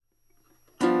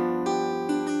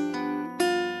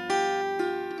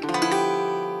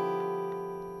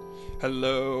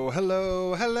Hello,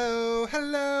 hello, hello,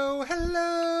 hello,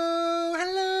 hello,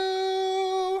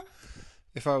 hello.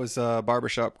 If I was a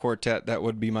barbershop quartet, that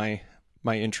would be my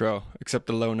intro, except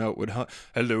the low note would hello,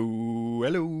 hello,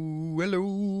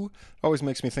 hello. Always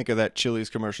makes me think of that Chili's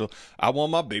commercial. I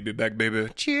want my baby back, baby.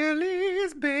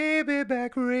 Chili's baby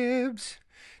back ribs.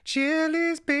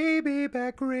 Chili's baby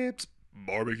back ribs.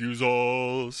 Barbecue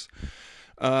sauce.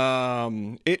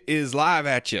 It is live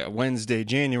at you Wednesday,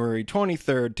 January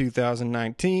 23rd,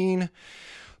 2019.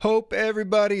 Hope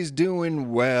everybody's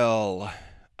doing well.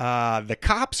 The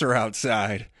cops are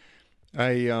outside.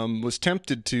 I was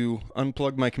tempted to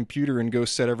unplug my computer and go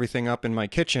set everything up in my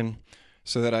kitchen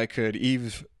so that I could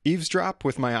eavesdrop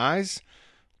with my eyes.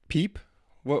 Peep.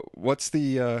 What's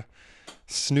the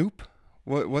snoop?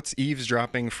 What's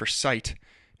eavesdropping for sight?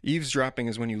 Eavesdropping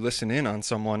is when you listen in on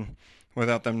someone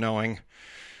without them knowing.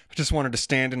 I just wanted to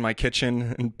stand in my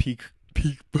kitchen and peek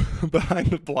behind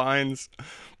the blinds,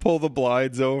 pull the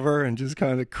blinds over, and just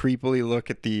kind of creepily look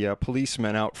at the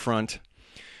policemen out front.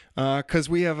 Because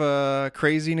we have a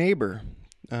crazy neighbor.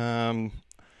 Our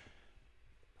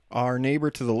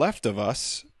neighbor to the left of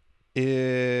us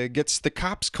gets the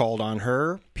cops called on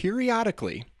her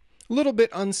periodically. A little bit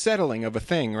unsettling of a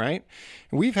thing, right?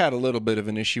 We've had a little bit of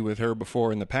an issue with her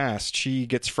before in the past. She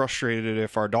gets frustrated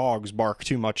if our dogs bark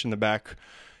too much in the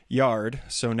backyard,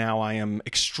 so now I am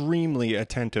extremely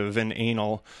attentive and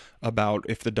anal about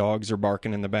if the dogs are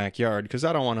barking in the backyard, because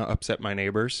I don't want to upset my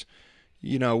neighbors.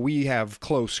 You know, we have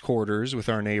close quarters with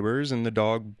our neighbors, and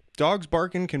the dogs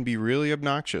barking can be really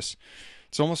obnoxious.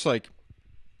 It's almost like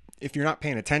if you're not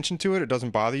paying attention to it, it doesn't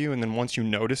bother you, and then once you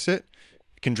notice it,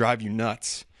 it can drive you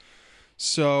nuts.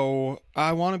 So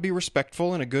I want to be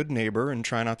respectful and a good neighbor and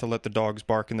try not to let the dogs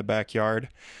bark in the backyard.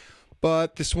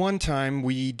 But this one time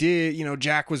we did,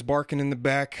 Jack was barking in the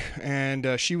back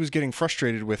and she was getting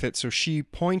frustrated with it. So she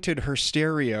pointed her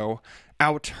stereo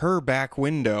out her back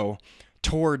window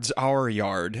towards our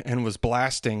yard and was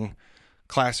blasting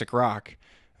classic rock.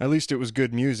 At least it was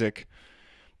good music.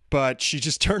 But she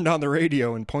just turned on the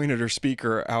radio and pointed her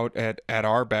speaker out at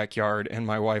our backyard, and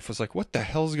my wife was like, what the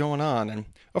hell's going on? And,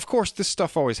 of course, this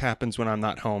stuff always happens when I'm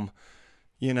not home.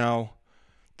 You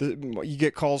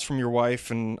get calls from your wife,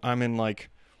 and I'm in,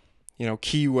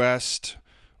 Key West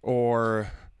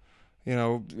or,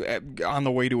 on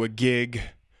the way to a gig,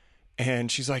 and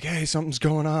she's like, hey, something's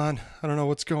going on. I don't know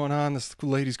what's going on. This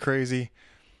lady's crazy.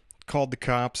 Called the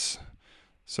cops.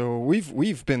 So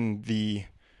we've been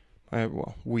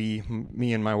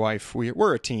me and my wife,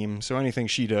 we're a team, so anything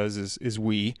she does is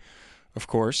we, of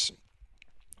course.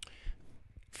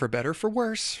 For better, for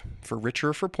worse, for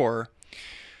richer, for poorer.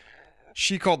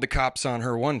 She called the cops on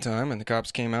her one time, and the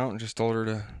cops came out and just told her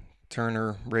to turn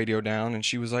her radio down, and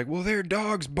she was like, well, there are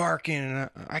dogs barking, and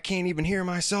I can't even hear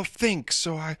myself think,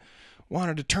 so I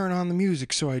wanted to turn on the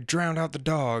music, so I drowned out the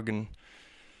dog, and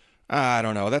I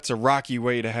don't know, that's a rocky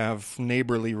way to have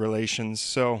neighborly relations,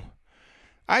 so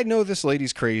I know this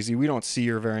lady's crazy. We don't see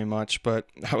her very much, but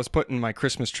I was putting my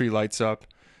Christmas tree lights up,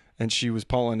 and she was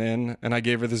pulling in, and I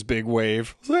gave her this big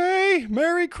wave. Hey,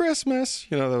 Merry Christmas!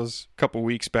 That was a couple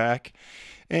weeks back.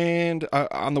 And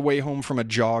on the way home from a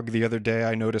jog the other day,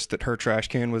 I noticed that her trash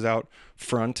can was out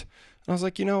front. And I was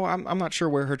like, I'm not sure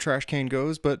where her trash can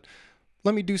goes, but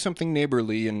let me do something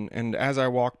neighborly. And as I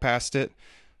walk past it,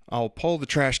 I'll pull the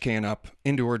trash can up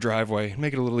into her driveway,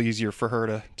 make it a little easier for her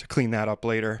to clean that up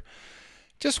later.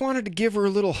 Just wanted to give her a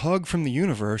little hug from the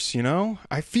universe,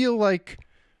 I feel like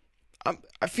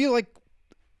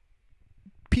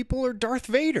people are Darth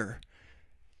Vader.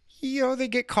 They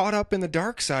get caught up in the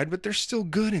dark side, but there's still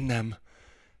good in them.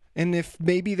 And if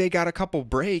maybe they got a couple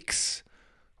breaks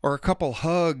or a couple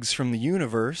hugs from the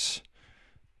universe,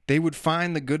 they would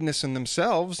find the goodness in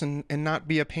themselves and not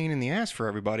be a pain in the ass for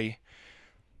everybody.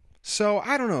 So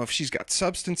I don't know if she's got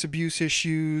substance abuse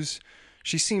issues.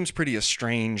 She seems pretty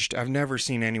estranged. I've never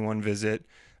seen anyone visit.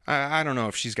 I don't know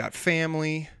if she's got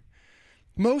family.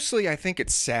 Mostly I think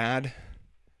it's sad.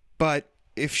 But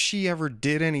if she ever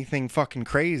did anything fucking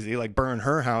crazy, like burn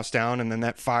her house down and then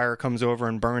that fire comes over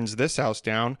and burns this house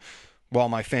down while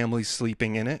my family's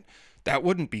sleeping in it, that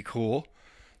wouldn't be cool.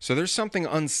 So there's something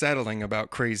unsettling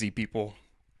about crazy people.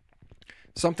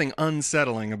 Something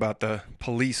unsettling about the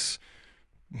police,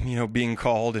 being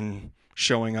called and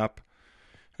showing up.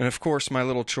 And of course, my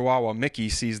little chihuahua Mickey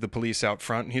sees the police out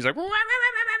front, and he's like,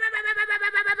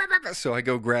 so I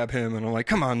go grab him, and I'm like,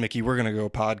 come on, Mickey, we're going to go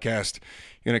podcast.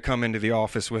 You're going to come into the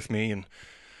office with me, and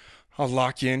I'll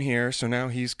lock you in here. So now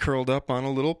he's curled up on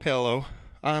a little pillow,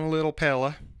 and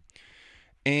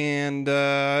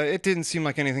it didn't seem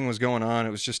like anything was going on.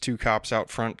 It was just two cops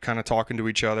out front kind of talking to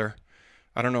each other.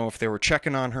 I don't know if they were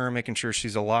checking on her, making sure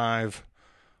she's alive,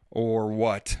 or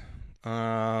what.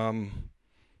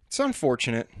 It's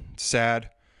unfortunate. It's sad.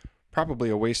 Probably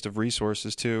a waste of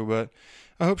resources, too, but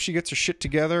I hope she gets her shit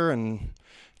together, and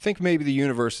I think maybe the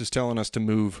universe is telling us to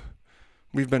move.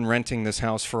 We've been renting this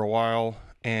house for a while,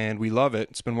 and we love it.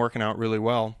 It's been working out really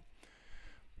well.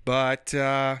 But,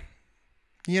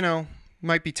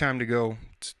 might be time to go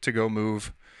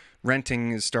move.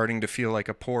 Renting is starting to feel like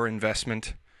a poor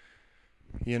investment.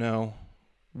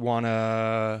 Want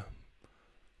to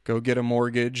go get a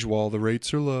mortgage while the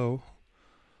rates are low.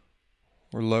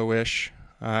 Or low-ish.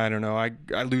 I don't know. I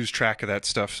lose track of that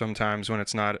stuff sometimes when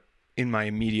it's not in my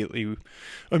immediate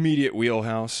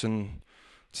wheelhouse, and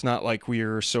it's not like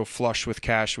we're so flush with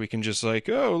cash we can just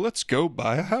let's go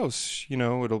buy a house.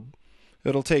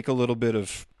 It'll take a little bit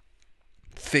of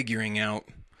figuring out.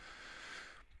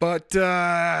 But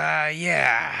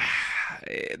yeah,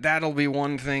 that'll be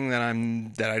one thing that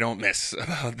I don't miss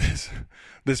about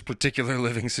this particular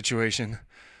living situation.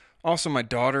 Also, my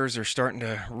daughters are starting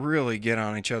to really get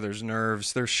on each other's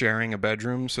nerves. They're sharing a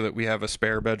bedroom so that we have a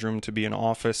spare bedroom to be an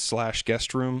office /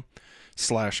 guest room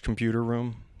 / computer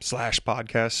room /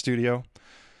 podcast studio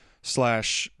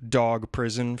 / dog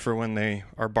prison for when they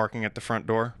are barking at the front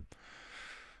door.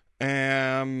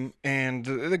 And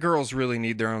the girls really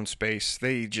need their own space.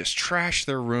 They just trash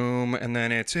their room, and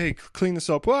then it's, hey, clean this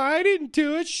up. Well, I didn't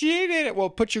do it. She did it. Well,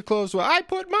 put your clothes away. I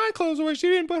put my clothes away. She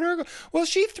didn't put her. Well,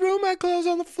 she threw my clothes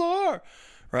on the floor.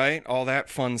 Right? All that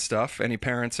fun stuff. Any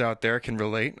parents out there can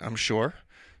relate, I'm sure.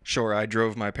 Sure, I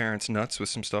drove my parents nuts with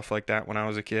some stuff like that when I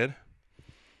was a kid.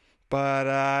 But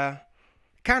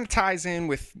kind of ties in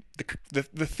with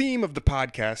the theme of the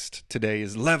podcast today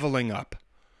is leveling up.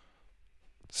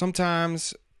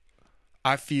 Sometimes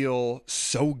I feel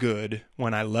so good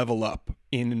when I level up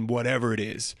in whatever it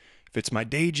is. If it's my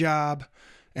day job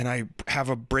and I have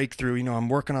a breakthrough, I'm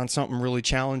working on something really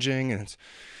challenging and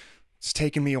it's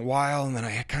taken me a while, and then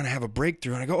I kind of have a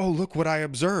breakthrough and I go, oh, look what I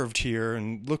observed here,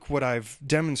 and look what I've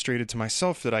demonstrated to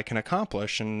myself that I can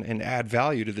accomplish and add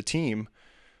value to the team.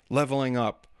 Leveling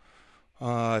up.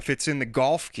 If it's in the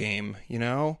golf game,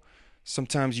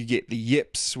 sometimes you get the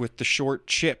yips with the short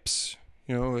chips.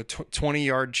 A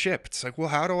 20-yard chip. It's like, well,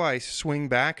 how do I swing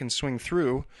back and swing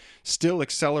through, still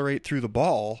accelerate through the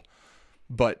ball,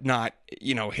 but not,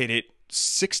 hit it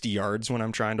 60 yards when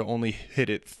I'm trying to only hit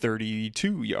it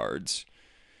 32 yards,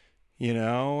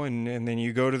 and then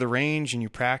you go to the range and you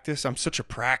practice. I'm such a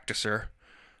practicer.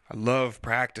 I love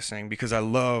practicing because I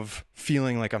love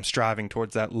feeling like I'm striving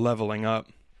towards that leveling up.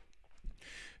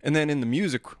 And then in the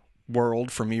music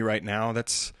world, for me right now,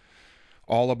 that's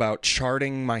all about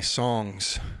charting my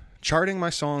songs. Charting my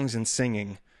songs and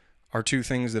singing are two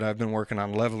things that I've been working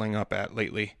on leveling up at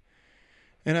lately.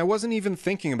 And I wasn't even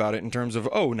thinking about it in terms of,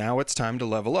 oh, now it's time to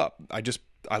level up.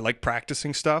 I like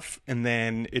practicing stuff, and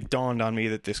then it dawned on me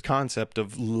that this concept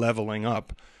of leveling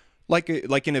up, like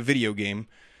in a video game,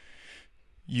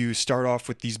 you start off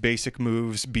with these basic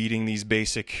moves, beating these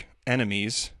basic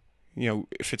enemies.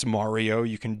 If it's Mario,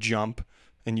 you can jump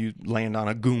and you land on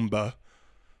a Goomba.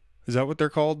 Is that what they're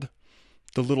called?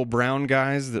 The little brown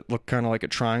guys that look kind of like a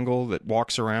triangle that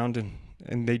walks around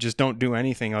and they just don't do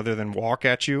anything other than walk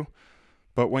at you.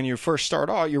 But when you first start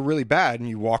out, you're really bad, and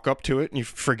you walk up to it and you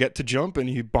forget to jump and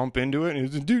you bump into it and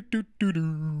it's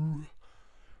do-do-do-do.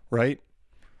 Right?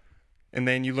 And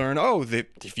then you learn, that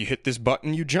if you hit this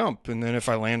button, you jump. And then if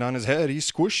I land on his head, he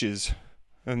squishes.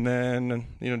 And then,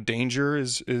 danger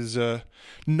is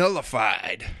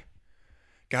nullified.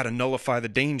 Got to nullify the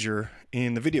danger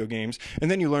in the video games.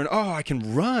 And then you learn, I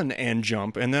can run and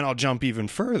jump, and then I'll jump even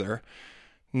further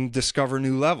and discover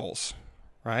new levels,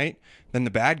 right? Then the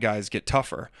bad guys get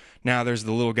tougher. Now there's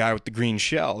the little guy with the green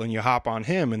shell, and you hop on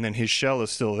him, and then his shell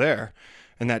is still there.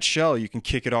 And that shell, you can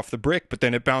kick it off the brick, but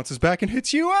then it bounces back and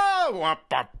hits you. Oh!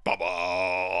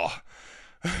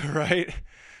 Right?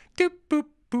 Doop, boop,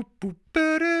 boop, boop,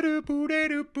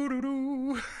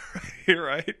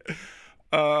 right?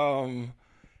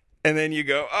 And then you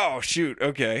go, oh, shoot,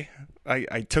 okay.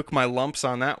 I took my lumps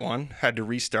on that one, had to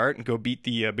restart and go beat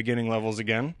the beginning levels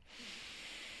again.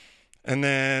 And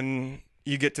then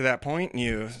you get to that point and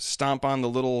you stomp on the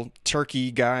little turkey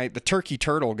guy, the turkey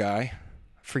turtle guy.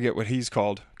 I forget what he's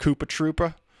called. Koopa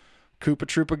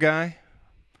Troopa guy.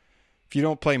 If you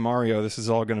don't play Mario, this is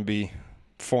all going to be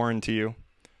foreign to you.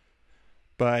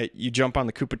 But you jump on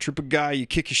the Koopa Troopa guy, you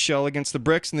kick your shell against the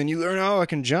bricks, and then you learn, I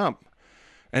can jump.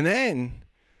 And then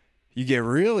you get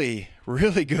really,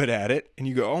 really good at it, and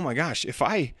you go, oh my gosh, if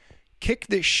I kick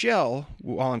this shell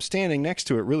while I'm standing next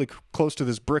to it really close to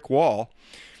this brick wall,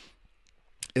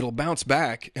 it'll bounce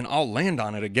back, and I'll land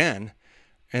on it again,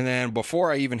 And then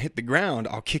before I even hit the ground,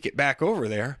 I'll kick it back over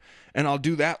there. And I'll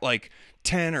do that like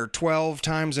 10 or 12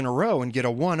 times in a row and get a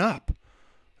 1-up.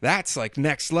 That's like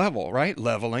next level, right?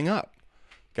 Leveling up.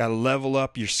 Got to level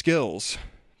up your skills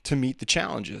to meet the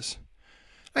challenges.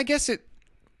 I guess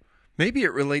maybe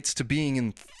it relates to being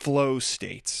in flow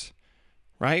states,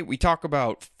 right? We talk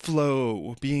about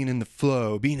flow, being in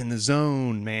the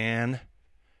zone, man.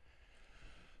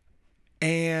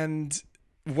 And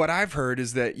what I've heard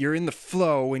is that you're in the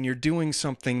flow when you're doing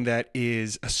something that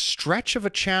is a stretch of a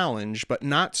challenge, but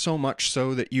not so much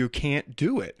so that you can't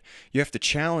do it. You have to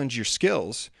challenge your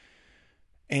skills,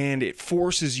 and it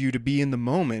forces you to be in the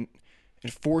moment.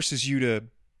 It forces you to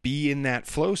be in that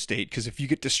flow state, because if you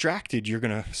get distracted, you're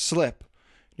going to slip.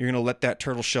 You're going to let that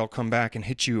turtle shell come back and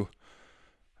hit you,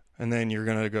 and then you're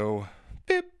going to go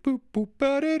bip boop boop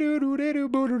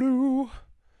ba-da-doo-doo-doo-doo-doo-doo.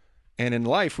 And in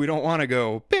life, we don't want to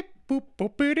go bip boop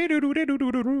boop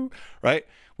ba-da-doo-doo-doo-doo-doo, right?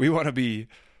 We want to be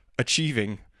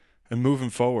achieving and moving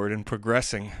forward and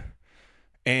progressing,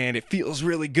 and it feels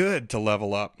really good to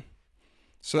level up.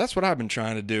 So that's what I've been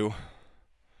trying to do.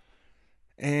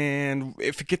 And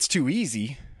if it gets too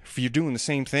easy, if you're doing the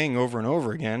same thing over and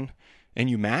over again and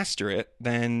you master it,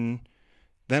 then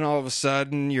all of a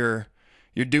sudden you're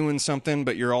doing something,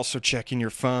 but you're also checking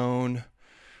your phone,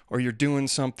 or you're doing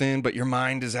something, but your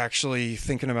mind is actually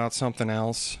thinking about something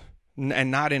else, and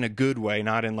not in a good way,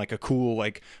 not in like a cool,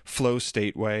 like flow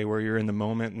state way where you're in the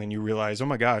moment and then you realize, oh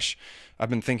my gosh, I've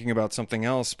been thinking about something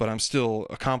else, but I'm still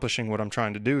accomplishing what I'm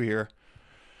trying to do here.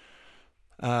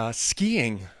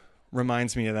 Skiing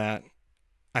reminds me of that.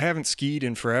 I haven't skied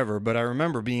in forever, but I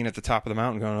remember being at the top of the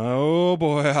mountain going, oh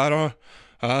boy, I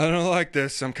don't like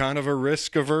this. I'm kind of a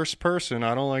risk-averse person.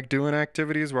 I don't like doing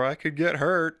activities where I could get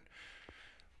hurt.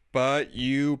 But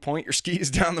you point your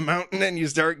skis down the mountain and you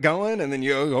start going, and then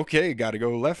you go, okay, got to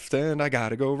go left and I got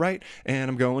to go right, and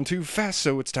I'm going too fast,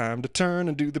 so it's time to turn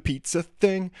and do the pizza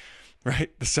thing, right?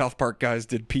 The South Park guys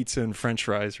did pizza and French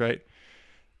fries, right?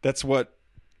 That's what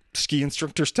ski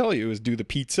instructors tell you, is do the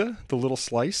pizza, the little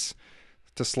slice,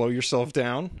 to slow yourself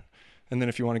down. And then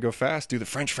if you want to go fast, do the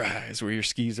French fries where your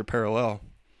skis are parallel.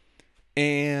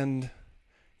 And,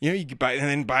 you know,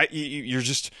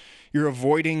 you're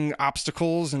avoiding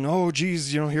obstacles, and oh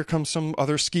geez, you know, here comes some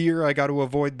other skier, I got to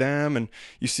avoid them. And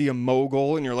you see a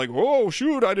mogul and you're like, whoa,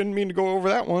 shoot, I didn't mean to go over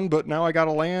that one, but now I got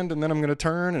to land, and then I'm going to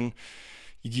turn. And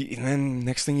then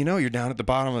next thing you know, you're down at the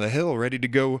bottom of the hill, ready to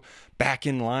go back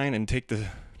in line and take the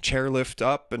chairlift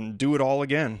up and do it all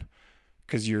again,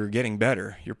 because you're getting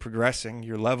better, you're progressing,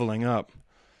 you're leveling up.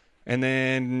 And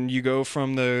then you go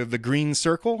from the green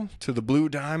circle to the blue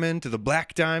diamond to the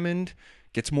black diamond.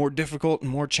 Gets more difficult and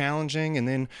more challenging, and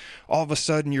then all of a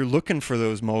sudden you're looking for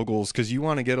those moguls because you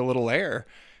want to get a little air.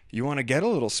 You want to get a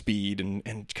little speed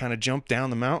and kind of jump down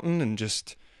the mountain and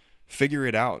just figure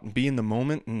it out and be in the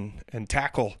moment and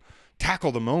tackle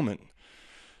the moment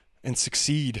and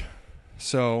succeed.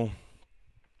 So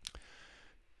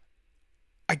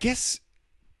I guess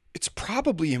it's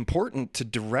probably important to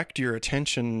direct your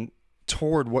attention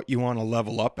toward what you want to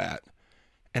level up at.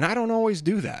 And I don't always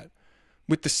do that.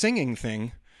 With the singing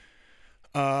thing,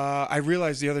 I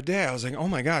realized the other day, I was like, oh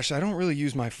my gosh, I don't really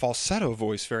use my falsetto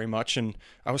voice very much. And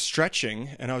I was stretching,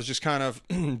 and I was just kind of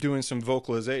doing some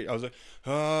vocalization. I was like,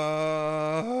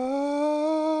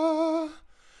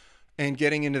 and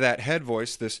getting into that head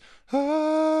voice, this,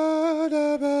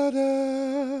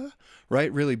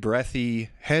 right, really breathy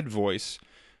head voice.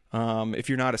 If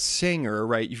you're not a singer,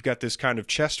 right, you've got this kind of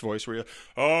chest voice where you're,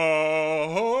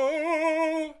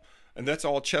 and that's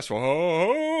all chest,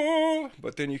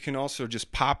 but then you can also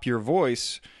just pop your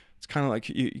voice. It's kind of like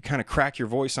you kind of crack your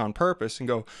voice on purpose and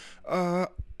go,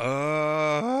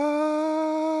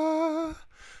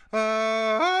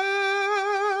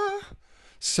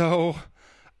 So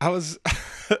I was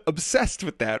obsessed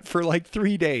with that for like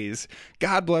 3 days.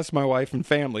 God bless my wife and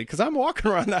family, because I'm walking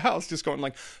around the house just going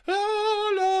like, la,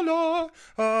 la,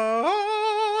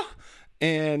 la,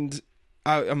 and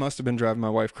I must have been driving my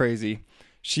wife crazy.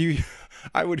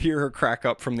 I would hear her crack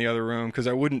up from the other room because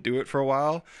I wouldn't do it for a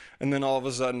while. And then all of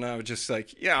a sudden I was just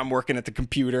like, yeah, I'm working at the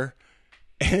computer.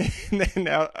 And then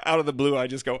out of the blue, I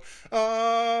just go,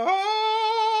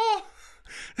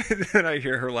 and then I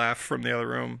hear her laugh from the other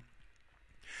room.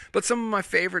 But some of my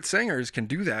favorite singers can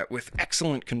do that with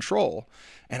excellent control.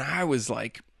 And I was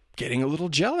like getting a little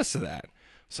jealous of that.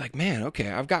 It's like, man,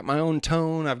 okay, I've got my own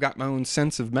tone. I've got my own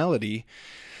sense of melody.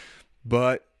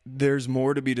 But there's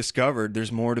more to be discovered.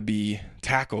 There's more to be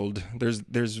tackled.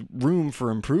 There's room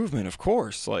for improvement, of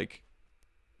course. Like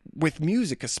with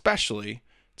music especially,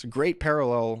 it's a great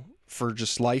parallel for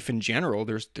just life in general.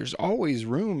 There's always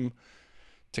room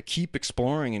to keep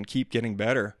exploring and keep getting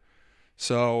better.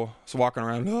 So I was walking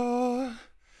around,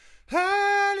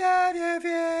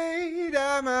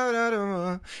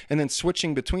 and then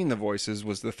switching between the voices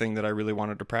was the thing that I really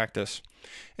wanted to practice.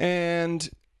 And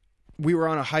we were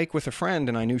on a hike with a friend,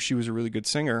 and I knew she was a really good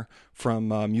singer from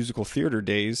musical theater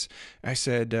days. I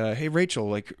said, hey, Rachel,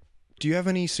 like, do you have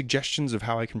any suggestions of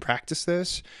how I can practice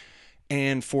this?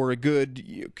 And for a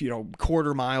good,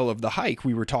 quarter mile of the hike,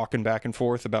 we were talking back and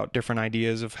forth about different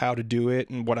ideas of how to do it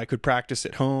and what I could practice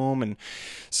at home and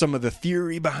some of the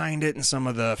theory behind it and some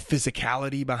of the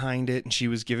physicality behind it. And she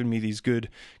was giving me these good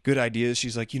ideas.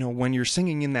 She's like, when you're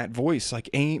singing in that voice, like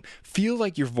feel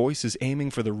like your voice is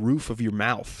aiming for the roof of your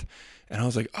mouth. And I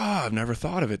was like, I've never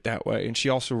thought of it that way. And she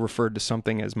also referred to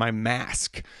something as my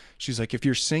mask. She's like, if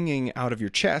you're singing out of your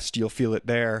chest, you'll feel it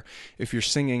there. If you're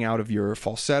singing out of your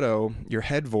falsetto, your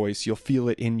head voice, you'll feel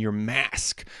it in your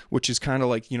mask, which is kind of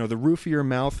like, the roof of your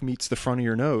mouth meets the front of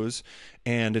your nose.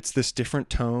 And it's this different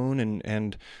tone.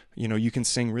 And you can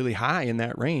sing really high in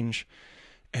that range.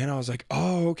 And I was like,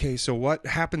 oh, okay. So what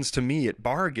happens to me at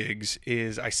bar gigs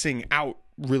is I sing out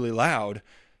really loud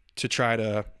to try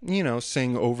to,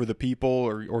 sing over the people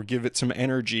or give it some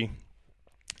energy.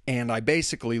 And I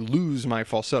basically lose my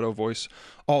falsetto voice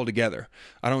altogether.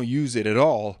 I don't use it at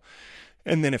all.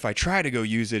 And then if I try to go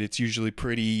use it, it's usually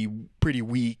pretty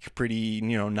weak, pretty,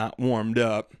 not warmed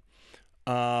up.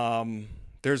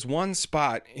 There's one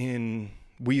spot in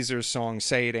Weezer's song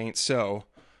 "Say It Ain't So"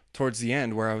 towards the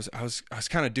end where I was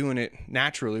kind of doing it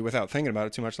naturally without thinking about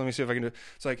it too much. Let me see if I can do it.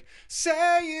 It's like,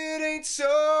 say it ain't so,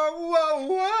 whoa,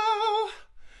 whoa.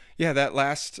 Yeah, that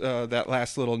last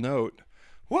little note.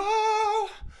 Whoa.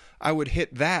 I would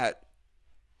hit that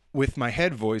with my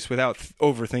head voice without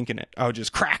overthinking it. I would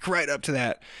just crack right up to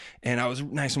that. And I was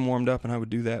nice and warmed up and I would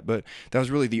do that. But that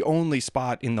was really the only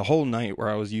spot in the whole night where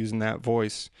I was using that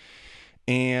voice.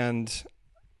 And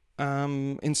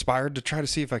inspired to try to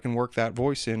see if I can work that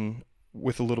voice in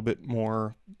with a little bit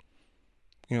more,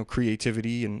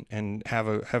 creativity and have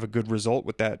a good result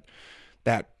with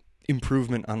that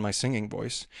improvement on my singing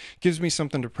voice. Gives me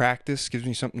something to practice, gives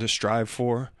me something to strive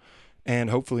for,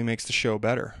 and hopefully makes the show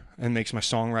better and makes my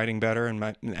songwriting better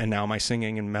and now my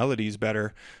singing and melodies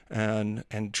better and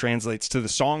translates to the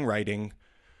songwriting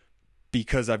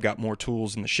because I've got more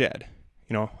tools in the shed.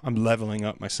 I'm leveling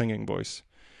up my singing voice.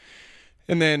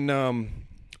 And then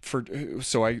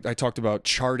I talked about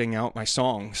charting out my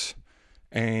songs,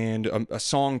 and a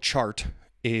song chart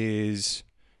is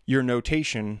your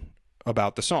notation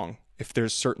about the song. If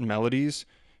there's certain melodies,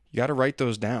 you got to write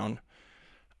those down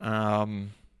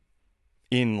in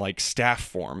like staff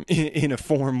form, in a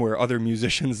form where other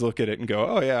musicians look at it and go,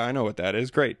 oh yeah, I know what that is.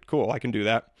 Great, cool, I can do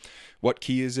that. What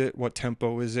key is it? What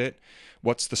tempo is it?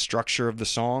 What's the structure of the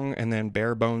song? And then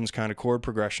bare bones kind of chord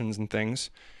progressions and things.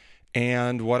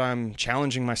 And what I'm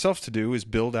challenging myself to do is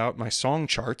build out my song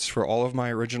charts for all of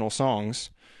my original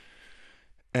songs.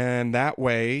 And that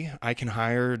way I can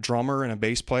hire a drummer and a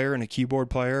bass player and a keyboard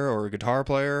player or a guitar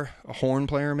player, a horn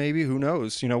player maybe, who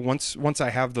knows. Once I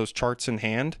have those charts in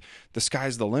hand, the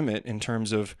sky's the limit in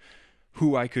terms of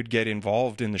who I could get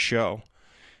involved in the show.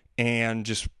 And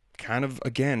just kind of,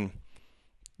 again,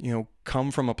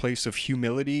 come from a place of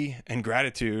humility and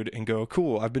gratitude and go,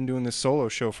 cool, I've been doing this solo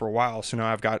show for a while, so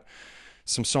now I've got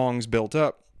some songs built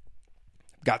up,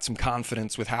 got some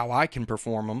confidence with how I can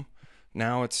perform them.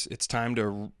 Now it's time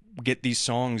to get these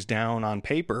songs down on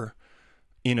paper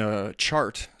in a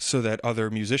chart so that other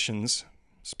musicians,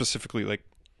 specifically like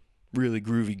really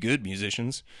groovy good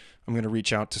musicians, I'm going to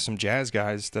reach out to some jazz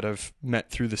guys that I've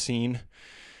met through the scene.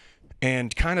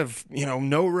 And kind of,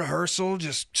 no rehearsal,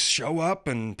 just show up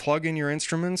and plug in your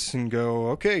instruments and go,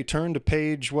 okay, turn to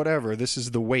page whatever. This is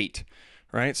The Wait,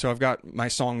 right? So I've got my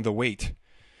song, The Wait.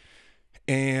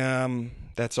 And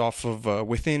that's off of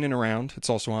Within and Around. It's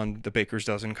also on the Baker's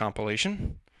Dozen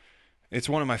compilation. It's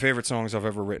one of my favorite songs I've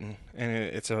ever written. And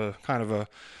it's a kind of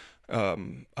a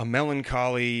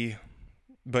melancholy,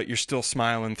 but you're still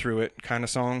smiling through it kind of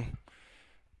song.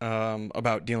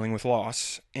 About dealing with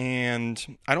loss,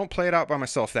 and I don't play it out by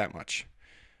myself that much.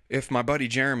 If my buddy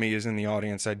Jeremy is in the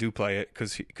audience, I do play it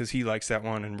because he likes that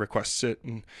one and requests it,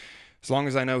 and as long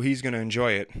as I know he's going to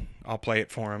enjoy it, I'll play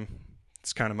it for him.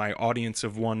 It's kind of my audience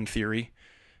of one theory.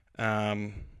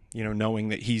 Knowing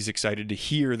that he's excited to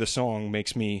hear the song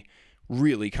makes me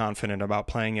really confident about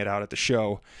playing it out at the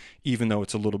show, even though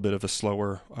it's a little bit of a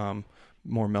slower,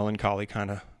 more melancholy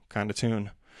kind of tune.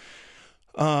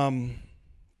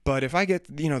 But if I get,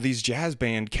 these jazz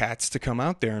band cats to come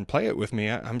out there and play it with me,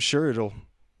 I'm sure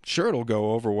it'll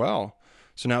go over well.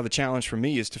 So now the challenge for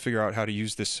me is to figure out how to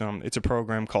use this. It's a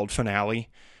program called Finale.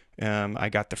 I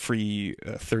got the free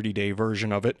 30-day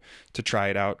version of it to try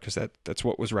it out because that's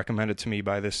what was recommended to me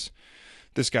by this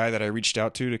guy that I reached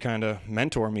out to kind of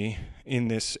mentor me in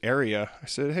this area. I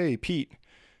said, hey, Pete.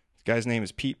 The guy's name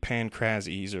is Pete Pancrazzi.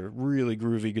 He's a really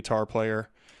groovy guitar player.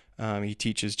 He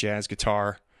teaches jazz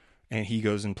guitar, and he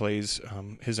goes and plays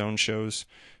his own shows.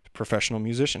 Professional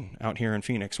musician out here in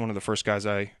Phoenix. One of the first guys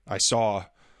I saw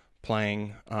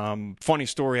playing. Funny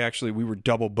story, actually, we were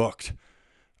double booked.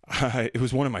 It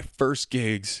was one of my first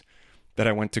gigs that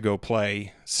I went to go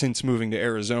play since moving to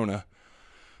Arizona.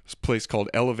 This place called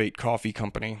Elevate Coffee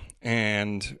Company,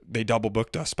 and they double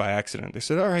booked us by accident. They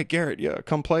said, all right, Garrett, yeah,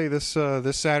 come play this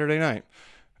Saturday night.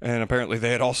 And apparently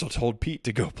they had also told Pete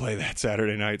to go play that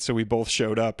Saturday night, so we both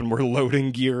showed up, and we're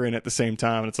loading gear in at the same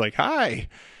time, and it's like, hi,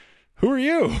 who are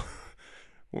you?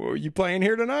 Are you playing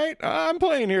here tonight? I'm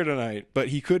playing here tonight. But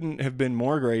he couldn't have been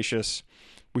more gracious.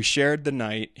 We shared the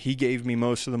night. He gave me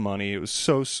most of the money. It was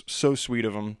so sweet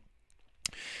of him.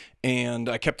 And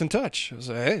I kept in touch. I was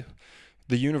like, hey,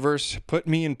 the universe put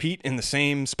me and Pete in the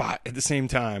same spot at the same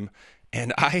time.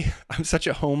 And I'm such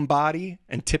a homebody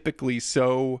and typically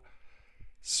so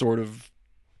sort of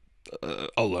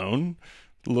alone,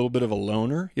 a little bit of a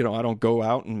loner. You know, I don't go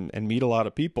out and meet a lot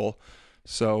of people.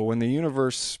 So when the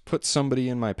universe puts somebody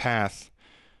in my path,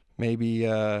 maybe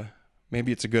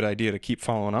it's a good idea to keep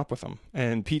following up with them.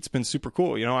 And Pete's been super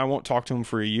cool. You know, I won't talk to him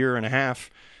for a year and a half.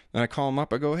 Then I call him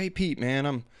up. I go, hey, Pete,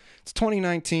 man, it's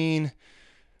 2019.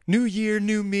 New year,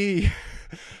 new me.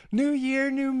 New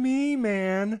year, new me,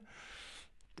 man.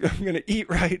 I'm going to eat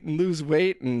right and lose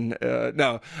weight. And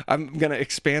no, I'm going to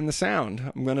expand the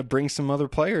sound. I'm going to bring some other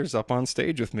players up on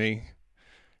stage with me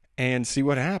and see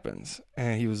what happens.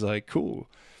 And he was like, cool.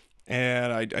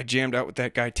 And I jammed out with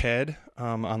that guy, Ted,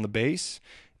 on the bass.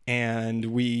 And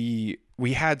we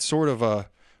had sort of a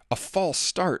false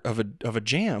start of a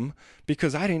jam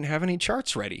because I didn't have any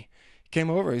charts ready. He came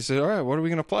over. He said, all right, what are we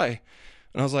going to play?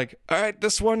 And I was like, all right,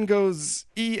 this one goes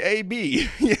E, A, B,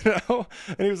 you know?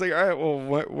 And he was like, all right,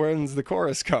 well, when's the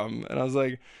chorus come? And I was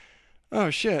like, oh,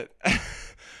 shit.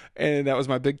 And that was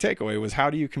my big takeaway was how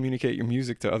do you communicate your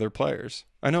music to other players?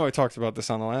 I know I talked about this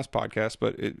on the last podcast,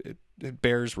 but it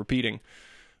bears repeating,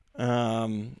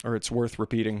 or it's worth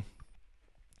repeating.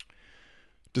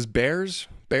 Does bears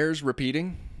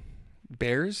repeating?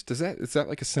 Bears? Is that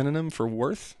like a synonym for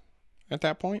worth at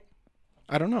that point?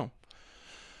 I don't know.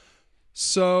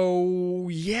 So,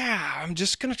 yeah, I'm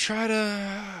just going to try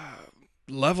to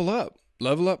level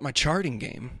up my charting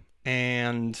game,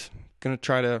 and going to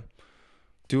try to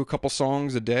do a couple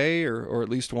songs a day or at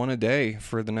least one a day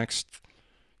for the next,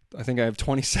 I think I have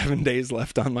 27 days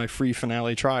left on my free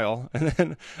finale trial, and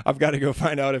then I've got to go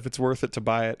find out if it's worth it to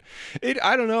buy it.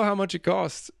 I don't know how much it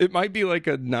costs. It might be like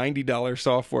a $90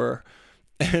 software.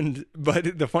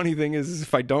 But the funny thing is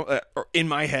if I don't, in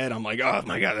my head, I'm like, oh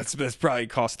my God, that's probably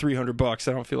cost $300.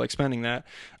 I don't feel like spending that.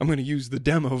 I'm going to use the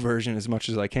demo version as much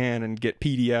as I can and get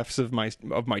PDFs of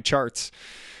my charts.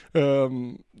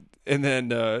 And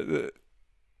then,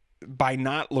 by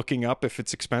not looking up if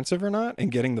it's expensive or not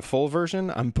and getting the full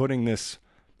version, I'm putting this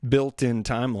built-in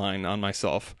timeline on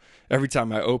myself. Every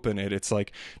time I open it, it's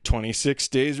like 26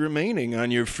 days remaining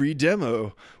on your free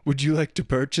demo. Would you like to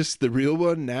purchase the real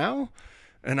one now?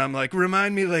 And I'm like,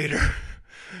 remind me later,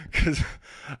 because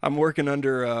I'm working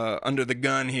under the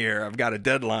gun here. I've got a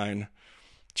deadline,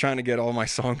 trying to get all my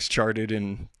songs charted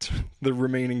in the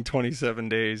remaining 27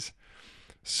 days.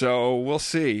 So we'll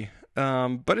see.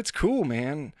 But it's cool,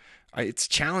 man. It's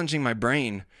challenging my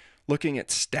brain, looking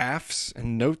at staffs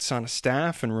and notes on a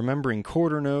staff and remembering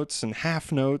quarter notes and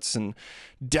half notes and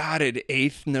dotted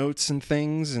eighth notes and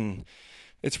things. And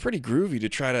it's pretty groovy to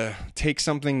try to take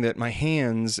something that my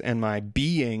hands and my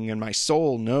being and my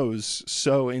soul knows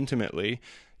so intimately.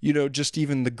 You know, just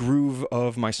even the groove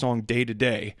of my song Day to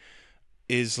Day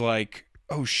is like,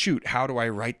 oh shoot, how do I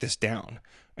write this down?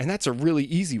 And that's a really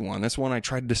easy one. That's one I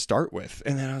tried to start with.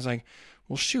 And then I was like,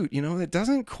 well shoot, you know,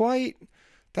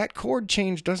 that chord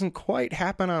change doesn't quite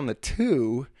happen on the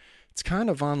 2. It's kind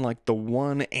of on like the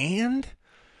 1 and.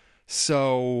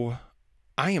 So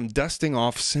I am dusting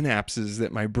off synapses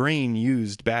that my brain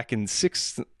used back in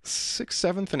 6th,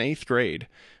 7th, and 8th grade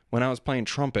when I was playing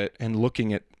trumpet and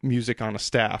looking at music on a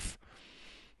staff.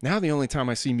 Now the only time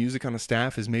I see music on a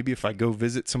staff is maybe if I go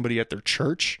visit somebody at their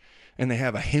church and they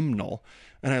have a hymnal,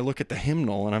 and I look at the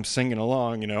hymnal and I'm singing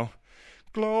along, you know,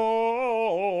 Gloria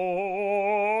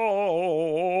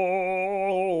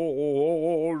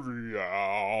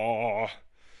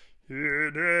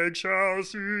in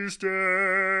excelsis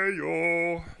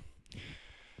Deo.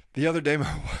 The other day,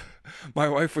 my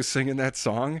wife was singing that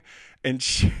song, and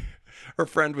her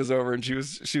friend was over and she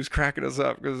was cracking us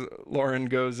up because Lauren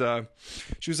goes,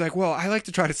 she was like, well, I like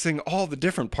to try to sing all the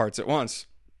different parts at once.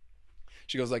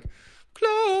 She goes like,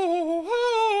 Gloria.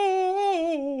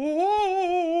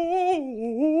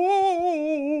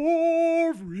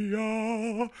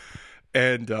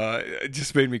 And it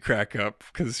just made me crack up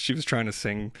because she was trying to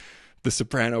sing the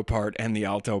soprano part and the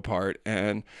alto part.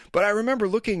 But I remember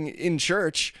looking in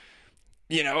church,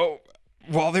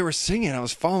 while they were singing, I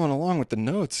was following along with the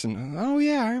notes. And, oh,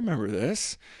 yeah, I remember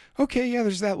this. Okay, yeah,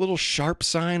 there's that little sharp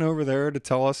sign over there to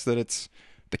tell us that it's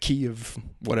the key of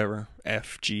whatever,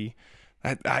 F, G.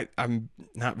 I'm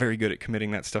not very good at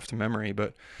committing that stuff to memory,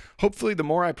 but hopefully the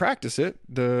more I practice it,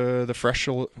 the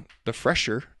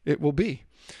fresher it will be.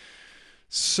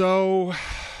 So,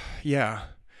 yeah.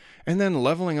 And then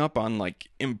leveling up on like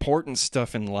important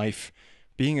stuff in life,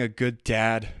 being a good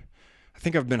dad. I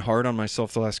think I've been hard on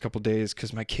myself the last couple of days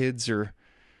because my kids are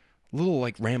a little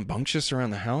like rambunctious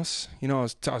around the house. I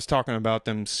was talking about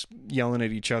them yelling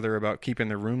at each other about keeping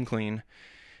their room clean,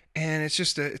 and it's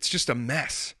just a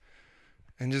mess.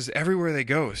 And just everywhere they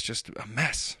go, it's just a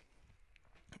mess.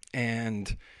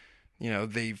 And,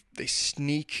 they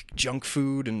sneak junk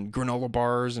food and granola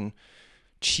bars and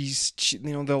cheese.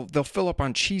 They'll fill up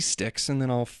on cheese sticks, and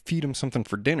then I'll feed them something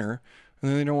for dinner,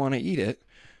 and then they don't want to eat it.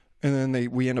 And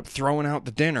then we end up throwing out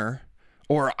the dinner,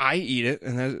 or I eat it,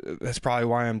 and that's probably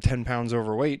why I'm 10 pounds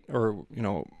overweight, or,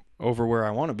 over where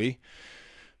I want to be.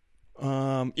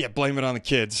 Blame it on the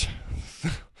kids.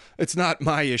 It's not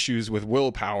my issues with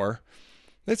willpower.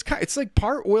 It's like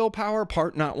part willpower,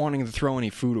 part not wanting to throw any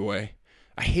food away.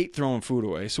 I hate throwing food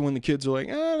away. So when the kids are like,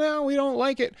 oh, no, we don't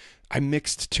like it. I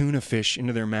mixed tuna fish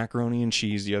into their macaroni and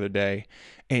cheese the other day,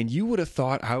 and you would have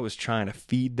thought I was trying to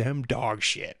feed them dog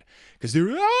shit. Because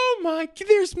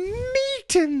there's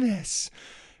meat in this.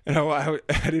 And I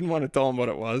didn't want to tell them what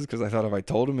it was because I thought if I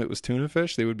told them it was tuna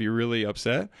fish, they would be really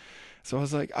upset. So I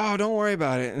was like, oh, don't worry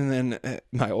about it. And then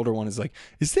my older one is like,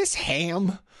 is this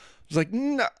ham? I was like,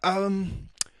 no,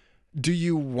 do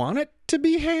you want it to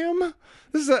be ham?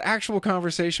 This is an actual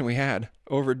conversation we had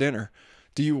over dinner.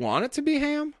 Do you want it to be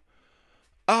ham?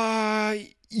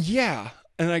 Yeah.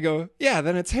 And I go, yeah,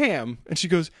 then it's ham. And she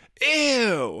goes,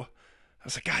 ew. I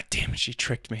was like, God damn it, she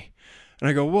tricked me. And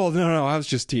I go, well, no, I was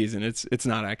just teasing. It's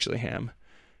not actually ham.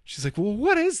 She's like, well,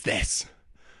 what is this?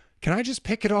 Can I just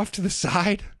pick it off to the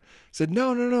side? I said,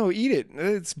 no, eat it.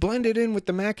 It's blended in with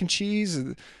the mac and cheese.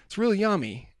 It's really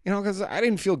yummy. Because I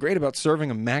didn't feel great about serving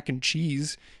a mac and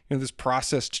cheese, this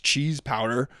processed cheese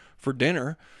powder for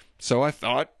dinner. So I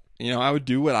thought, I would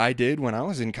do what I did when I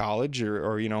was in college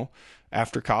or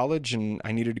after college and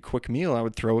I needed a quick meal. I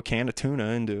would throw a can of tuna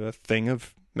into a thing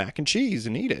of mac and cheese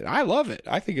and eat it. I love it.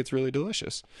 I think it's really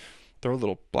delicious. Throw a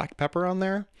little black pepper on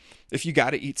there. If you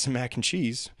got to eat some mac and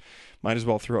cheese, might as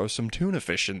well throw some tuna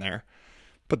fish in there.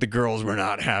 But the girls were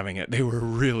not having it. They were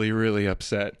really, really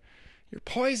upset. You're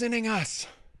poisoning us.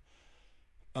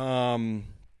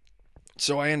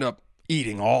 So I end up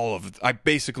eating all of it. I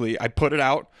put it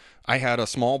out. I had a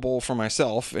small bowl for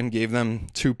myself and gave them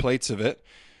 2 plates of it.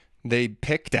 They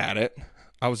picked at it.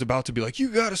 I was about to be like, you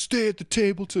gotta stay at the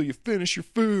table till you finish your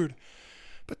food.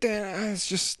 But then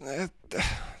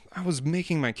I was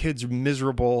making my kids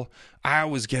miserable. I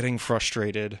was getting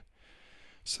frustrated.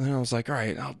 So then I was like, all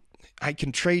right, I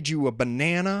can trade you a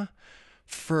banana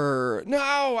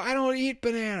no, I don't eat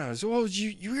bananas. Well,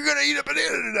 you're going to eat a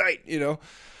banana tonight,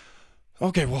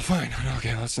 Okay, well, fine.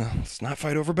 Okay, let's not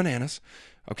fight over bananas.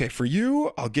 Okay, for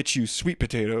you, I'll get you sweet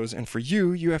potatoes, and for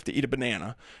you, you have to eat a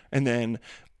banana. And then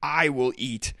I will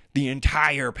eat the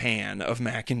entire pan of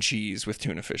mac and cheese with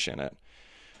tuna fish in it.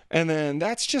 And then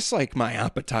that's just like my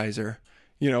appetizer.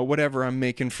 Whatever I'm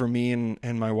making for me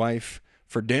and my wife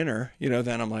for dinner,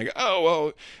 then I'm like, oh,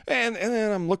 well, and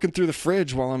then I'm looking through the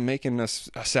fridge while I'm making a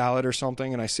salad or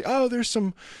something, and I see, oh, there's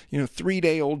some,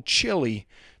 3-day-old chili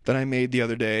that I made the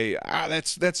other day.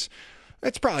 That's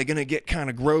probably going to get kind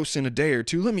of gross in a day or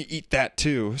two. Let me eat that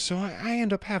too. So I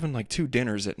end up having like 2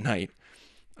 dinners at night.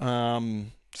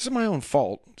 This is my own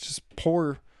fault. It's just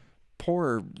poor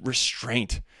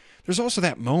restraint. There's also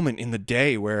that moment in the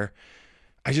day where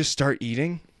I just start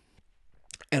eating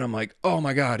and I'm like, oh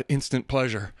my God, instant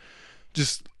pleasure.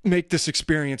 Just make this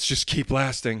experience just keep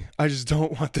lasting. I just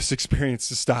don't want this experience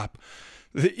to stop.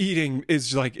 The eating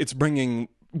is like, it's bringing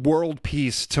world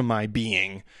peace to my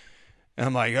being. And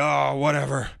I'm like, oh,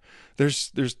 whatever.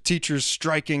 There's teachers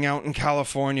striking out in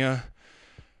California.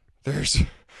 There's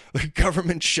the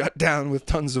government shut down with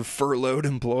tons of furloughed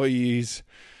employees.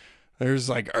 There's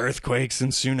like earthquakes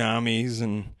and tsunamis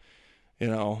and,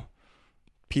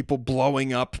 people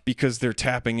blowing up because they're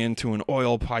tapping into an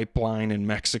oil pipeline in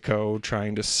Mexico,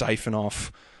 trying to siphon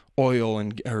off oil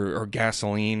and or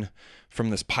gasoline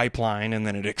from this pipeline, and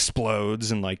then it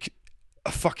explodes and like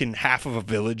a fucking half of a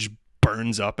village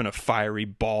burns up in a fiery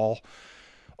ball.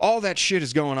 All that shit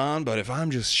is going on, but if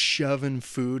I'm just shoving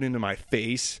food into my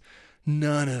face,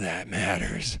 none of that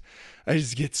matters. I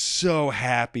just get so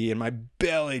happy and my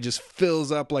belly just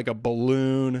fills up like a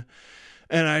balloon,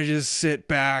 and I just sit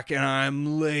back and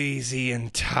I'm lazy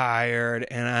and tired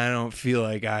and I don't feel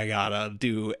like I gotta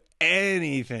do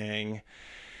anything.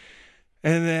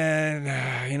 And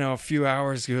then, a few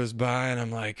hours goes by and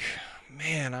I'm like,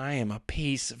 man, I am a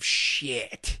piece of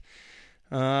shit.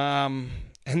 And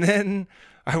then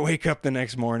I wake up the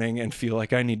next morning and feel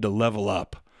like I need to level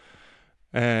up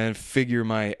and figure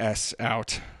my S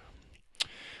out.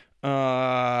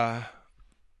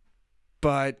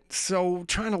 But so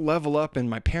trying to level up in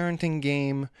my parenting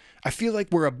game, I feel like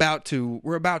we're about to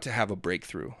have a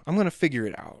breakthrough. I'm going to figure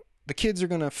it out. The kids are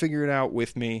going to figure it out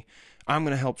with me. I'm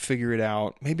going to help figure it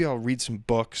out. Maybe I'll read some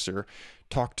books or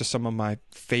talk to some of my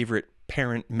favorite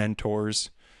parent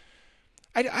mentors.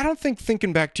 I don't think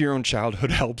thinking back to your own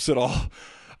childhood helps at all.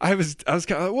 I was kind of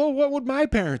like, well, what would my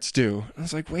parents do? I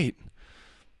was like, wait,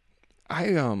 I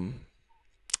don't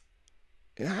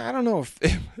know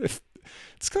if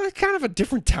it's kind of a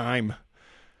different time,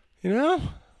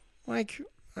 like,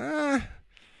 I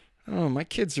don't know. My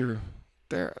kids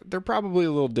they're probably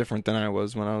a little different than I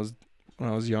was when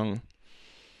I was young.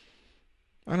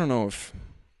 I don't know if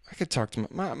I could talk to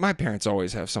my parents.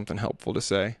 Always have something helpful to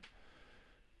say.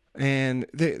 And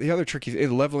the other trick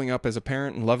is leveling up as a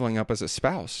parent and leveling up as a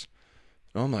spouse.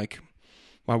 I'm like,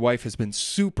 my wife has been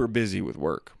super busy with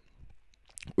work,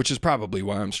 which is probably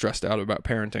why I'm stressed out about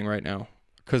parenting right now.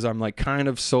 Because I'm like kind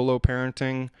of solo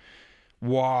parenting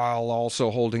while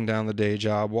also holding down the day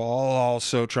job, while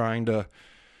also trying to,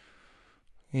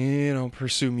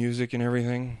 pursue music and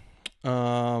everything.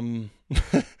 I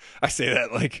say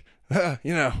that like,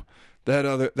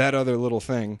 that other little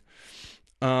thing.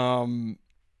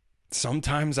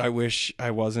 Sometimes I wish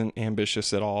I wasn't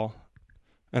ambitious at all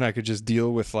and I could just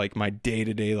deal with like my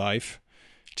day-to-day life.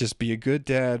 Just be a good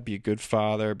dad, be a good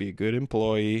father, be a good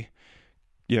employee,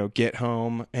 get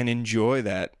home and enjoy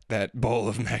that bowl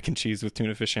of mac and cheese with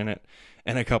tuna fish in it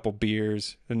and a couple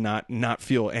beers and not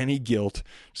feel any guilt.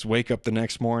 Just wake up the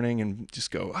next morning and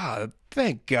just go,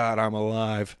 thank God I'm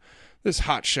alive. This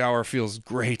hot shower feels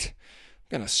great.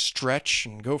 I'm going to stretch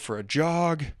and go for a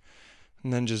jog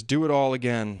and then just do it all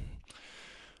again.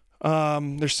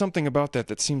 There's something about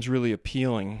that seems really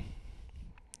appealing.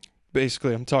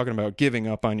 Basically, I'm talking about giving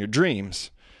up on your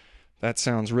dreams. That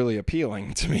sounds really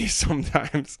appealing to me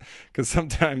sometimes, because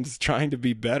sometimes trying to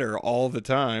be better all the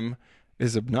time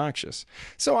is obnoxious.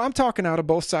 So I'm talking out of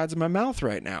both sides of my mouth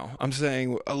right now. I'm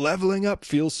saying leveling up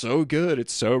feels so good.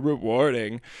 It's so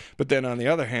rewarding. But then on the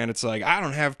other hand, it's like, I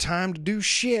don't have time to do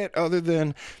shit other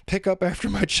than pick up after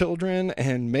my children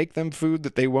and make them food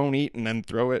that they won't eat and then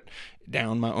throw it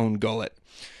down my own gullet.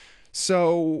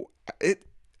 So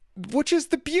which is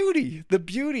the beauty. The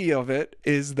beauty of it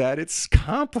is that it's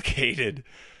complicated.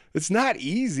 It's not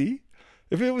easy.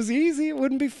 If it was easy, it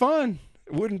wouldn't be fun.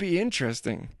 It wouldn't be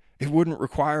interesting. It wouldn't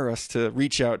require us to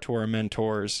reach out to our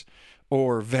mentors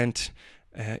or vent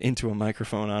into a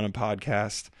microphone on a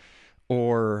podcast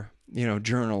or,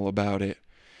 journal about it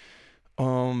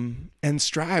and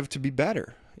strive to be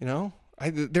better.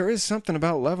 There is something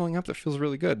about leveling up that feels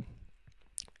really good.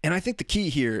 And I think the key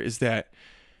here is that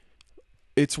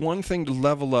it's one thing to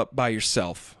level up by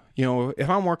yourself. If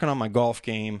I'm working on my golf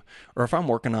game or if I'm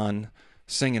working on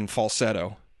singing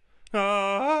falsetto, it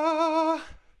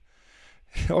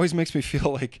always makes me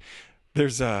feel like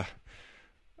I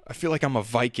feel like I'm a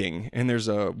Viking and there's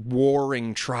a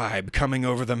warring tribe coming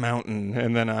over the mountain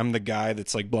and then I'm the guy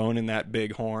that's like blowing in that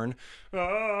big horn.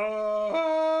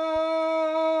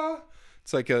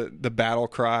 It's like the battle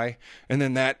cry, and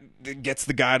then that gets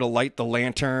the guy to light the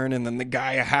lantern, and then the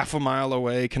guy a half a mile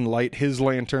away can light his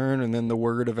lantern, and then the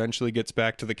word eventually gets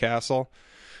back to the castle.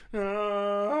 But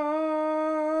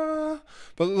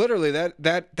literally,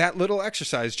 that little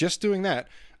exercise, just doing that,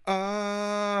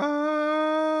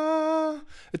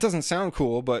 it doesn't sound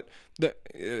cool, but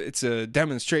it's a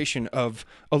demonstration of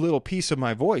a little piece of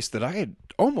my voice that I had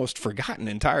almost forgotten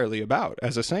entirely about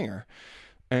as a singer.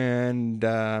 And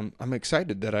I'm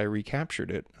excited that I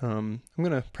recaptured it. I'm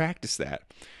going to practice that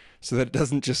so that it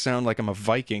doesn't just sound like I'm a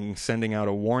Viking sending out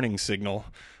a warning signal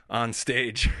on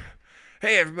stage.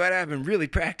 Hey, everybody, I've been really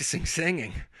practicing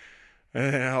singing.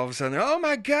 And then all of a sudden, oh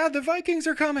my God, the Vikings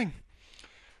are coming.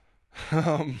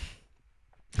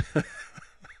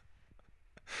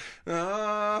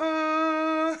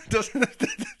 Doesn't it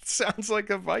sounds like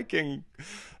a Viking?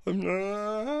 Or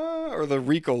the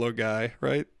Ricola guy,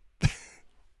 right?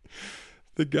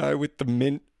 The guy with the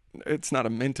mint. It's not a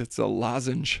mint, it's a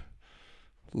lozenge.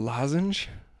 Lozenge?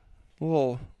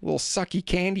 Little sucky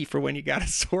candy for when you got a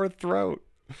sore throat.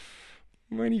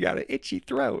 When you got an itchy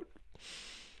throat.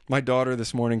 My daughter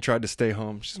this morning tried to stay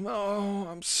home. She's, oh,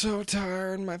 I'm so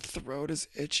tired. My throat is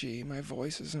itchy. My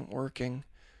voice isn't working.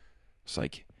 It's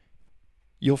like,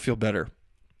 you'll feel better.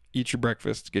 Eat your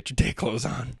breakfast. Get your day clothes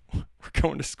on. We're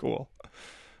going to school.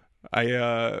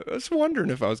 I was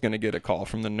wondering if I was going to get a call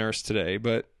from the nurse today,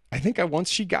 but I think once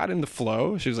she got in the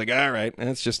flow, she was like, all right,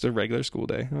 it's just a regular school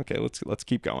day. Okay, let's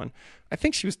keep going. I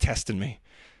think she was testing me.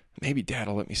 Maybe Dad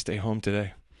will let me stay home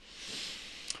today.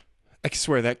 I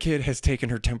swear that kid has taken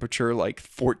her temperature like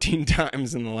 14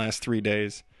 times in the last 3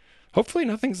 days. Hopefully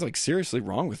nothing's like seriously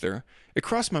wrong with her. It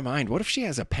crossed my mind, what if she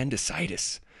has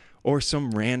appendicitis? Or some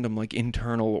random like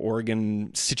internal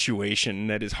organ situation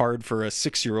that is hard for a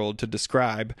 6-year-old to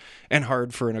describe and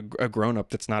hard for a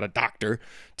grown-up that's not a doctor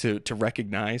to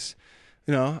recognize.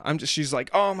 You know, she's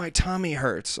like, oh, my tummy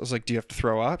hurts. I was like, do you have to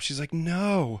throw up? She's like,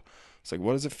 no. It's like,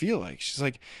 what does it feel like? She's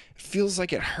like, it feels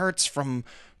like it hurts from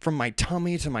my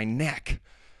tummy to my neck.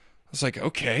 I was like,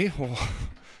 okay, well,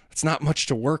 it's not much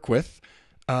to work with.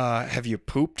 Have you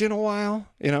pooped in a while?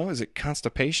 You know, is it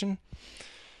constipation?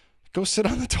 Go sit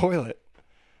on the toilet.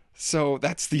 So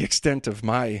that's the extent of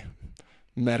my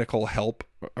medical help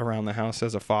around the house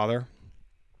as a father.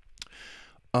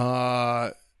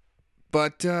 Yeah,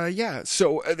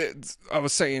 so I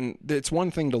was saying it's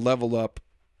one thing to level up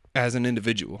as an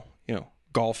individual, you know,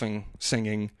 golfing,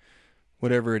 singing,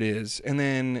 whatever it is. And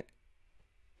then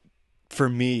for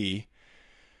me,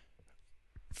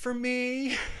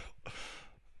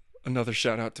 another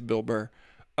shout out to Bill Burr.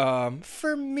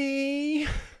 For me,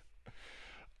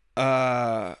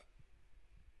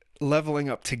 leveling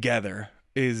up together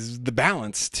is the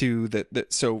balance to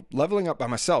that. So leveling up by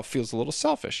myself feels a little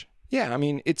selfish. Yeah, I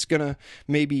mean, it's gonna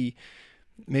maybe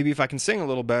if I can sing a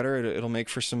little better, it'll make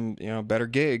for some, you know, better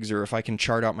gigs. Or if I can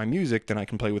chart out my music, then I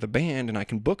can play with a band and I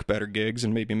can book better gigs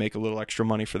and maybe make a little extra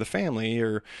money for the family,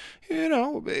 or, you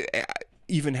know,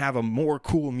 even have a more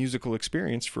cool musical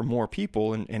experience for more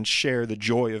people and share the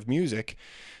joy of music.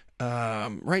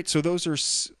 Right. So those are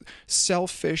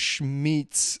selfish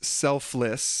meets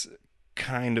selfless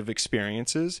kind of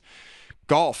experiences.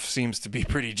 Golf seems to be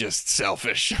pretty just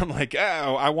selfish. I'm like,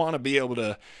 oh, I want to be able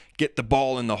to get the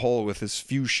ball in the hole with as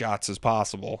few shots as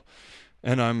possible.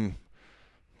 And I'm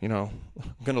going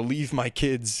to leave my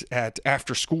kids at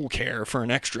after school care for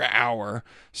an extra hour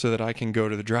so that I can go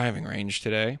to the driving range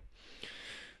today.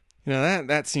 You know,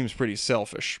 that seems pretty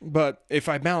selfish. But if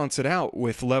I balance it out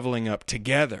with leveling up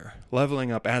together,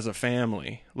 leveling up as a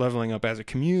family, leveling up as a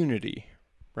community,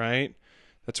 right?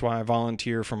 That's why I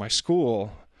volunteer for my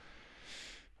school.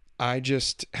 I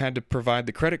just had to provide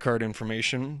the credit card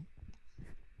information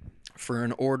for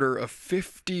an order of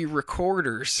 50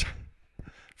 recorders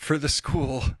for the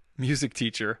school music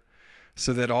teacher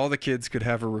so that all the kids could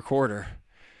have a recorder.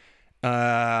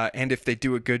 And if they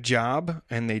do a good job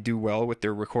and they do well with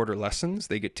their recorder lessons,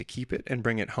 they get to keep it and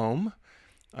bring it home.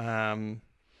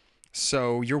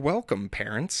 So you're welcome,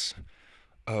 parents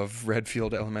of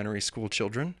Redfield Elementary School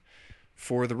children,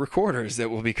 for the recorders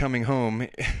that will be coming home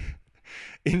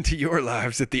into your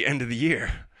lives at the end of the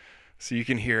year. So you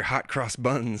can hear Hot Cross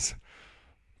Buns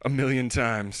 1,000,000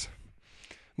 times.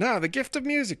 No, the gift of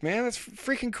music, man, that's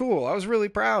freaking cool. I was really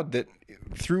proud that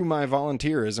through my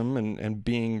volunteerism and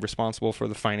being responsible for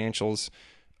the financials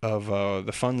of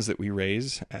the funds that we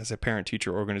raise as a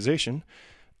parent-teacher organization,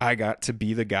 I got to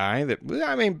be the guy that,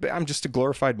 I mean, I'm just a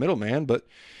glorified middleman, but,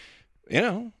 you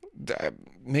know,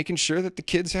 making sure that the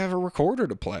kids have a recorder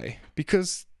to play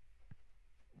because,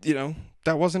 you know,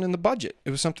 that wasn't in the budget.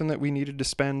 It was something that we needed to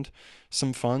spend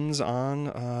some funds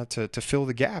on to fill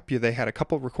the gap. Yeah, they had a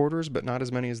couple of recorders, but not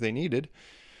as many as they needed.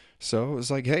 So it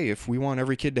was like, hey, if we want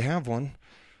every kid to have one,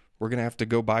 we're going to have to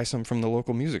go buy some from the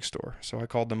local music store. So I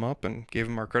called them up and gave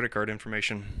them our credit card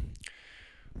information,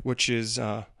 which is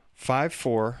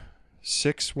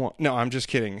 5461. No, I'm just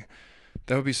kidding.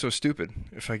 That would be so stupid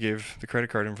if I gave the credit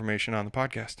card information on the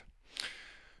podcast.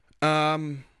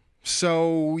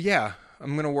 So yeah,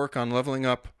 I'm going to work on leveling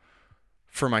up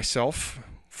for myself,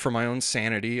 for my own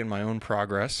sanity and my own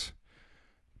progress,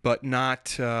 but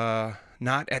not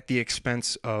at the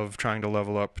expense of trying to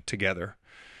level up together.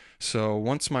 So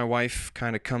once my wife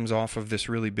kind of comes off of this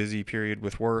really busy period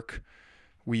with work,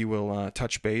 we will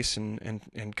touch base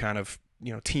and kind of,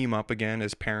 you know, team up again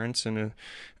as parents and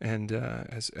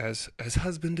as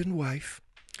husband and wife.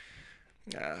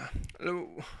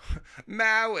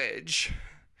 Marriage.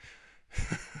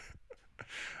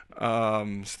 I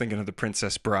was thinking of the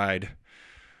Princess Bride.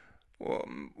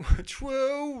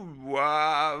 True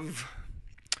love.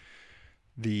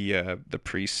 The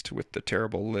priest with the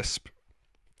terrible lisp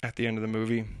at the end of the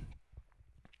movie.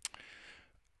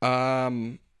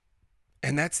 And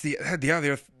that's the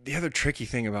other tricky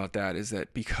thing about that is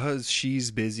that because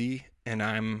she's busy and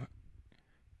I'm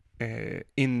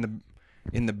in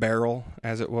the barrel,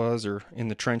 as it was, or in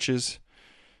the trenches.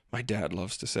 My dad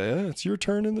loves to say, it's your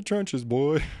turn in the trenches,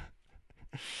 boy.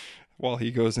 While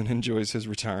he goes and enjoys his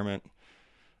retirement.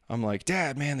 I'm like,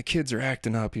 Dad, man, the kids are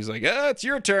acting up. He's like, it's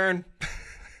your turn.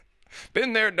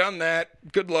 Been there, done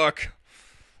that. Good luck.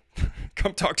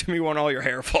 Come talk to me when all your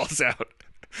hair falls out.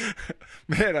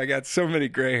 Man, I got so many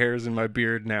gray hairs in my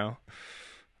beard now.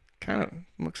 Kind of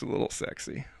looks a little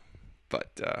sexy.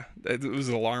 But it was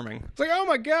alarming. It's like, oh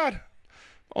my God.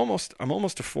 I'm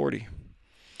almost to 40. I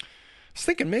was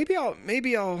thinking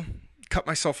maybe I'll cut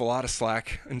myself a lot of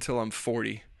slack until I'm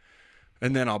 40.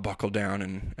 And then I'll buckle down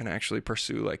and actually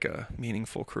pursue like a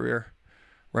meaningful career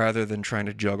rather than trying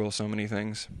to juggle so many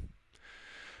things.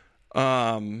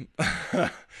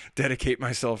 Dedicate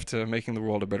myself to making the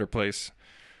world a better place.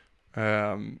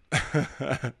 So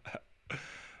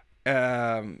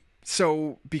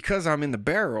because I'm in the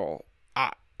barrel,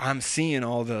 I'm seeing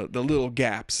all the little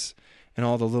gaps and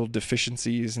all the little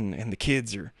deficiencies, and the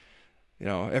kids are,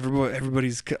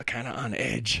 everybody's kind of on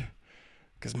edge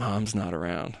because Mom's not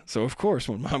around. So of course,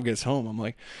 when Mom gets home, I'm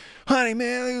like, honey,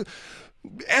 man,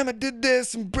 Emma did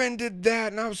this and Bren did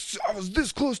that, and I was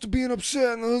this close to being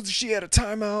upset, and then she had a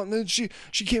timeout, and then she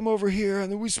came over here,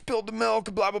 and then we spilled the milk,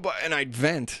 and blah blah blah, and I'd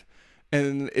vent.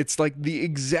 And it's like the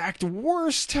exact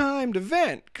worst time to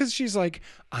vent because she's like,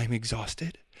 I'm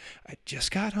exhausted. I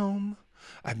just got home.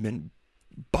 I've been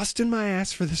busting my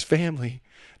ass for this family,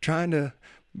 trying to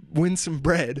win some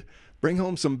bread, bring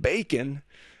home some bacon.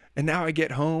 And now I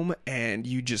get home and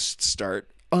you just start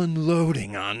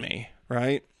unloading on me,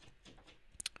 right?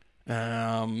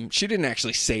 She didn't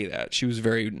actually say that. She was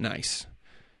very nice.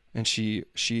 And she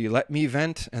let me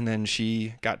vent, and then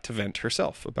she got to vent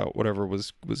herself about whatever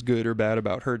was good or bad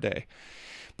about her day.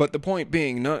 But the point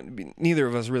being, neither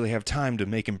of us really have time to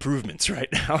make improvements right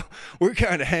now. We're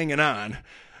kind of hanging on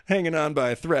by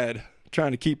a thread,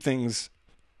 trying to keep things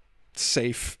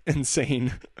safe and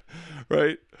sane,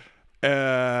 right?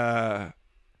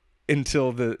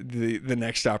 Until the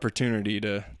next opportunity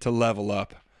to level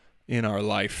up in our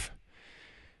life.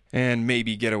 And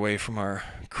maybe get away from our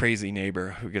crazy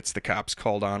neighbor who gets the cops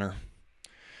called on her.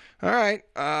 All right,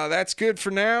 that's good for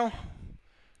now.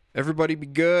 Everybody be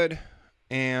good.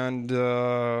 And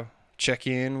check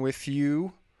in with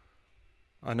you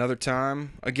another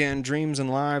time. Again, Dreams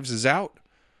and Lives is out.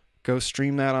 Go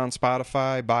stream that on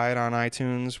Spotify. Buy it on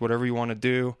iTunes. Whatever you want to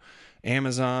do.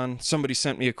 Amazon. Somebody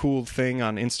sent me a cool thing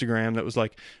on Instagram that was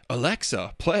like,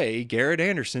 Alexa, play Garrett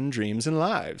Anderson Dreams and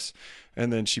Lives.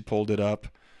 And then she pulled it up.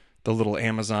 The little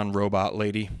Amazon robot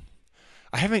lady.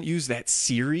 I haven't used that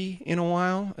Siri in a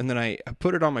while, and then I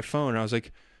put it on my phone, and I was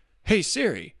like, hey,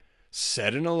 Siri,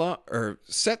 set a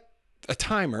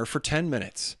timer for 10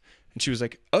 minutes. And she was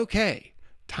like, okay,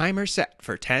 timer set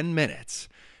for 10 minutes.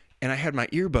 And I had my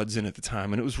earbuds in at the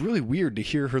time, and it was really weird to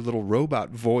hear her little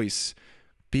robot voice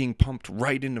being pumped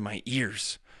right into my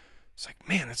ears. It's like,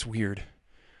 man, that's weird.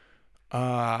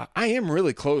 I am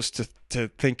really close to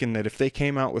thinking that if they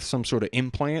came out with some sort of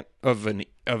implant of an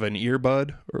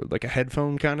earbud or like a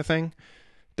headphone kind of thing,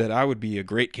 that I would be a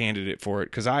great candidate for it,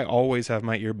 because I always have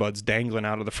my earbuds dangling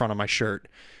out of the front of my shirt.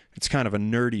 It's kind of a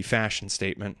nerdy fashion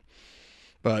statement.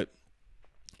 But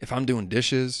if I'm doing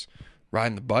dishes,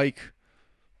 riding the bike,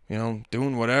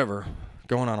 doing whatever,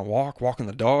 going on a walk, walking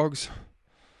the dogs,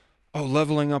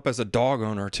 leveling up as a dog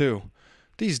owner too.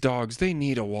 These dogs, they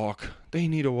need a walk. They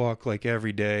need a walk like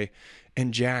every day.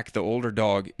 And Jack, the older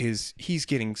dog, he's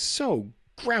getting so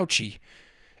grouchy.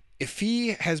 If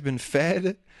he has been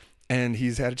fed and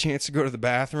he's had a chance to go to the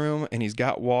bathroom and he's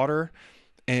got water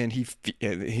and he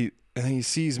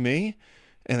sees me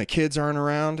and the kids aren't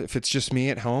around, if it's just me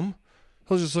at home,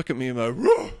 he'll just look at me and be like,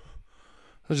 "Ruh!"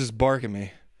 He'll just bark at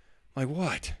me. I'm like,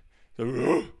 what?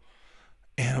 And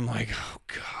I'm like, oh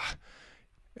God.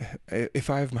 If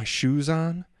I have my shoes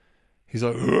on, he's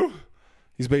like, "Huh?"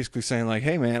 He's basically saying like,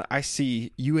 hey man, I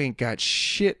see you ain't got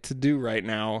shit to do right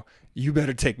now. You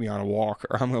better take me on a walk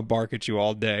or I'm going to bark at you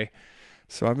all day.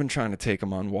 So I've been trying to take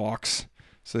them on walks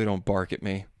so they don't bark at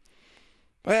me.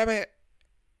 But I mean,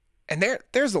 and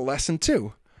there's a lesson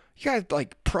too. You got to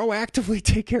like proactively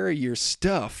take care of your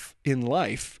stuff in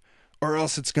life or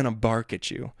else it's going to bark at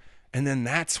you. And then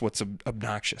that's what's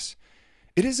obnoxious.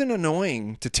 It isn't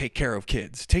annoying to take care of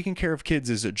kids. Taking care of kids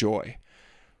is a joy.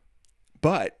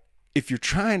 But if you're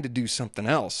trying to do something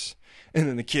else, and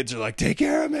then the kids are like, take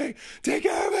care of me,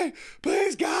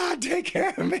 please God, take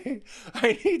care of me.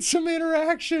 I need some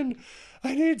interaction.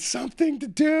 I need something to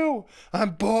do.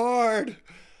 I'm bored.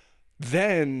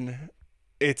 Then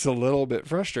it's a little bit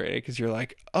frustrating because you're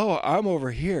like, oh, I'm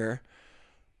over here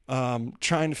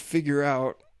trying to figure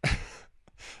out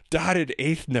dotted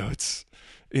eighth notes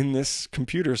in this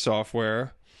computer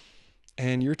software,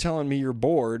 and you're telling me you're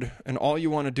bored and all you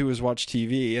want to do is watch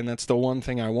TV, and that's the one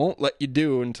thing I won't let you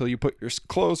do until you put your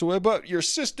clothes away. But your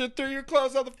sister threw your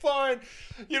clothes on the floor and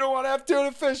you don't want to have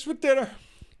tuna fish with dinner.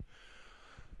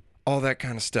 All that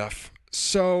kind of stuff.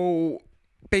 So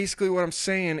basically what I'm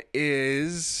saying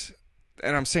is,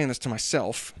 and I'm saying this to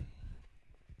myself,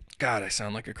 God, I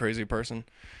sound like a crazy person,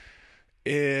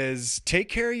 is take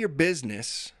care of your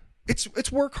business.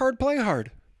 It's work hard, play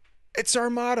hard. It's our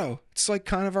motto. It's like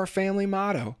kind of our family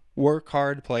motto. Work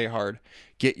hard, play hard.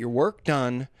 Get your work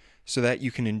done so that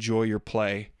you can enjoy your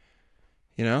play.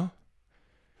 You know?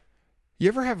 You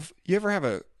ever have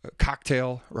a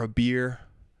cocktail or a beer,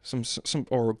 some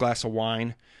or a glass of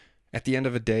wine at the end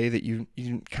of a day that you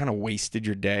kind of wasted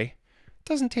your day? It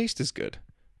doesn't taste as good.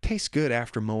 It tastes good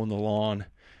after mowing the lawn.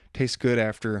 It tastes good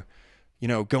after,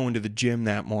 going to the gym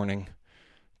that morning.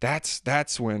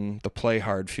 That's when the play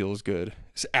hard feels good.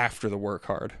 It's after the work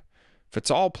hard. If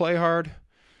it's all play hard,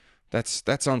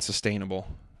 that's unsustainable.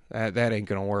 That ain't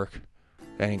gonna work.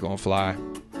 That ain't gonna fly.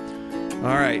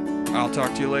 All right, I'll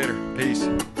talk to you later. Peace.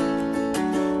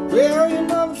 Well, your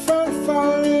mother found a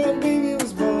fire and baby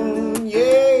was born.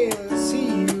 Yeah,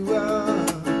 see you are.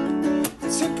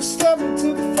 Took a step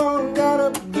into the fall and got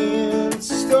up again. It's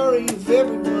the story of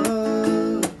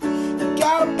everyone.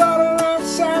 Got a bottle